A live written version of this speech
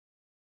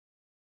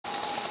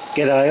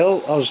G'day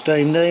all,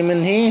 Steam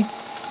Demon here.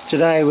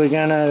 Today we're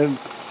going to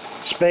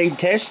speed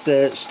test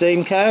the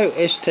Steamco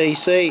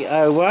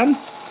STC01.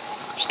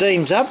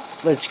 Steam's up,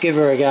 let's give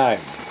her a go.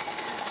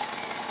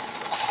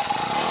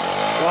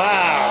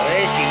 Wow,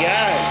 there she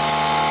goes.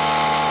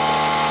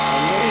 I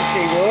knew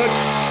she would.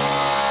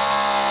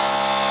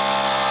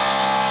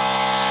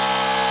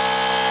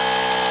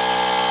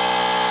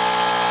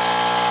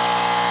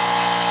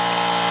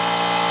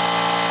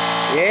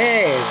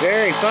 Yeah,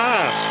 very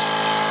fast.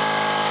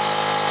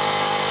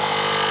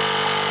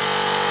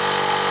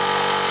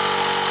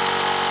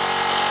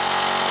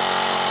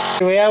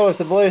 Here we are with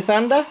the Blue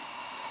Thunder.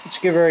 Let's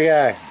give her a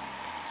go.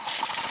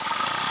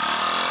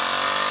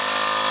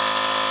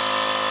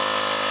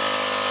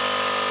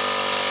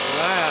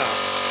 Wow.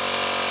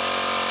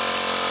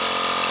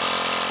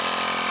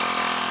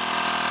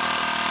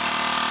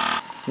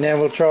 Now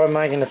we'll try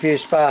making a few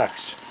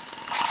sparks.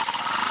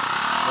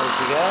 There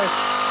she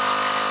goes.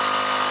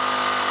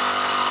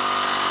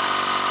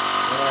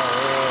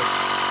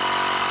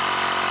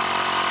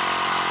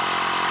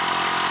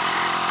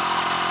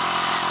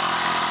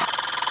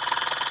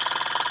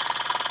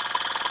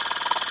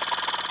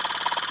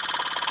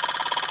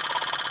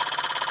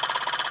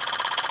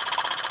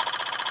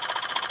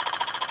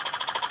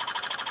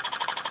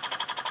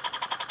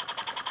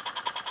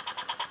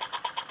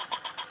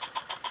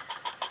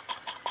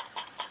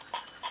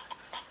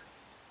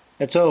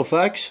 That's all,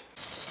 folks.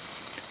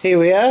 Here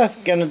we are,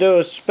 going to do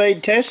a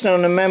speed test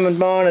on the Mammoth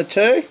Miner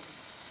 2.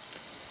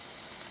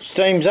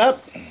 Steam's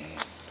up.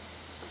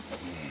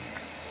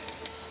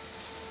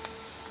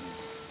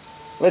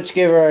 Let's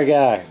give her a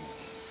go.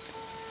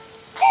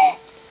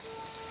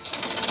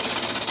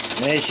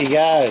 There she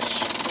goes.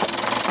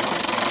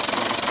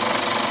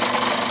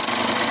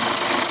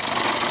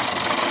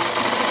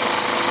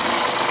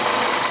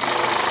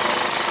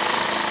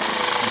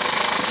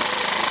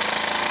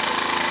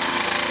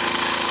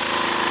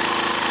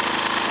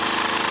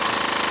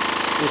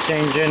 This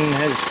engine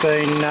has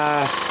been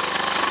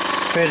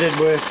fitted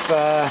with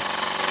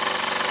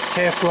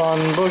Teflon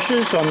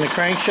bushes on the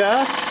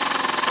crankshaft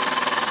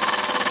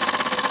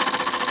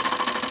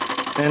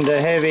and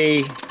a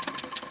heavy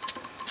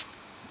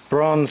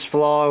bronze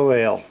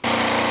flywheel.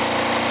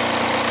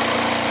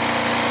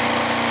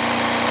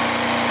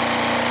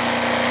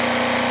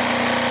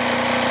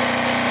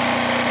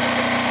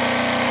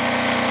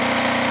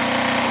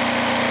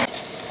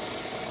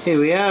 Here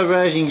we are,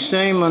 raising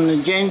steam on the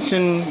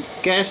Jensen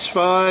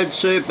gas-fired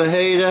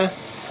superheater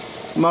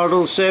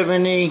Model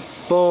 70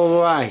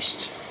 ball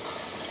raced.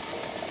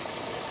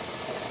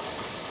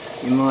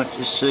 You might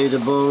just see the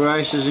ball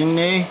races in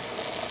there.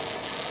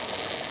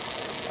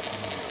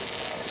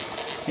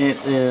 Yep,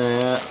 there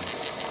they are.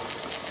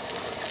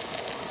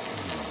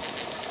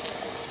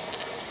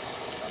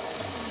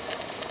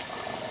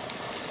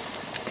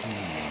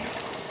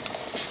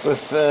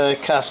 With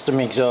custom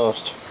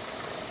exhaust.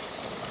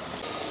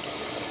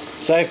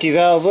 Safety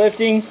valve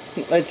lifting,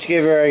 let's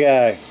give her a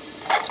go.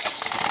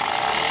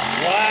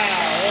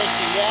 Wow, there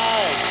she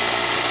goes.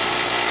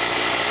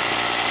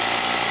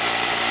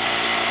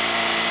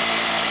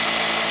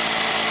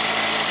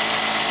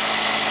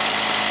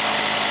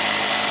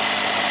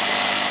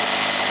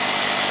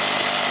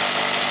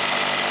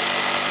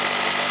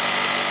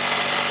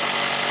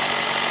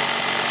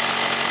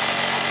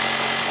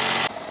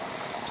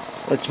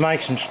 Let's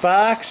make some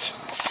sparks.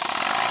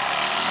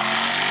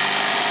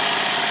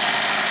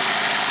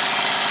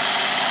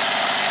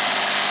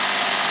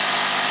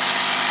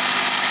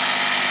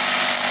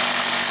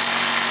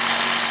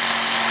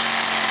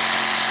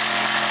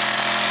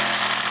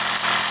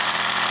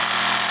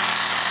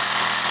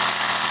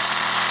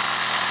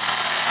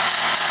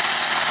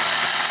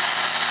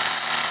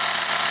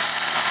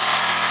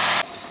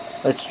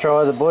 Let's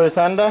try the Blue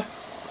Thunder.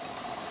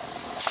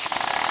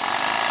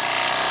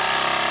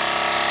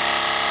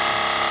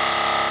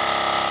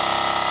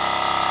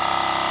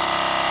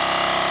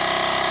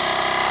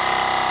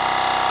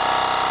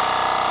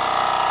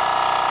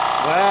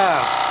 Wow.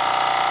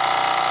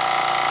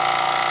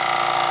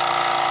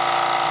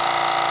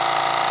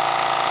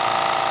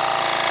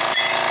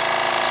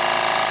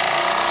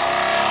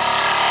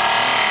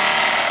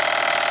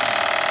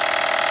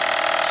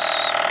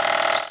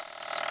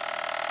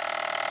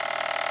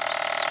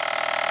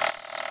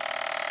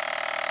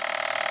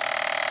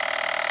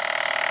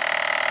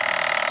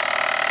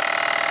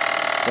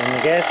 Turn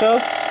the gas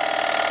off.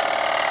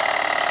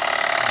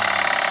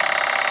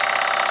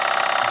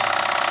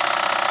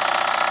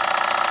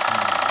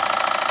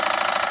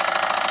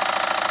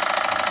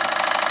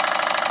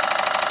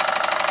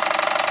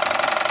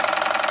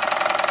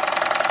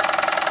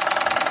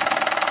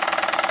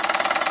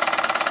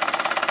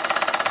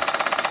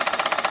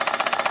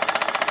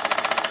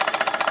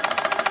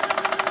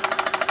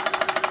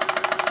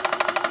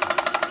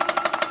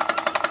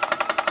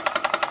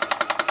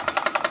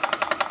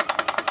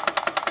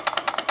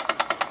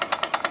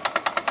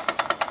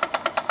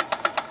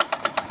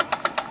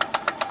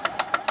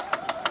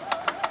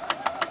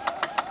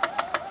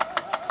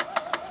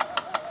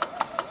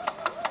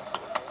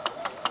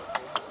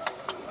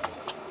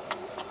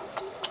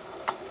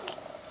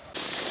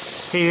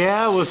 Here we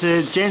are with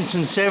the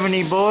Jensen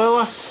 70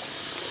 boiler,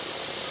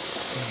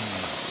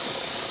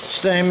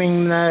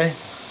 steaming the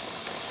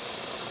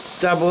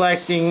double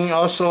acting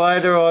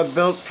oscillator I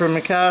built from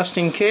a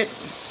casting kit.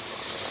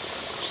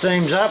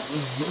 Steam's up,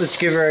 let's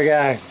give her a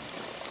go.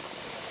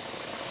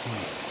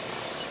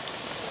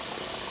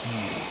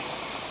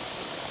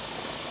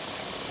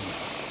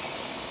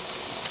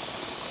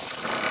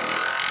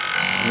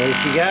 There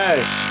she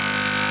goes.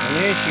 I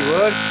knew she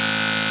would.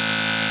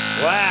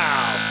 Wow.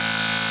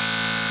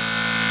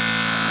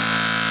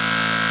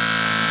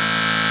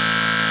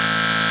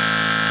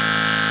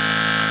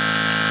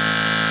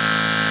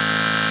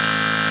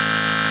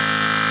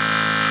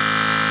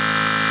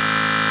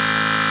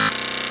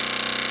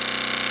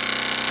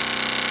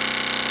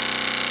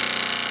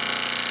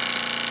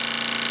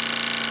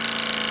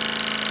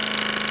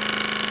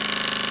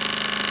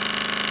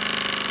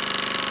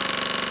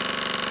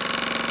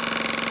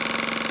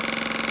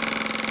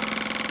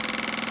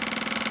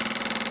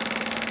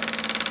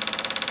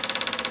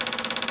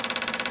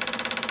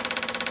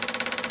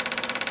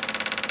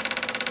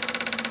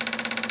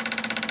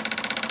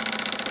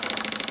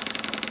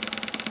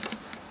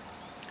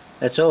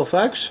 That's all,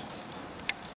 folks.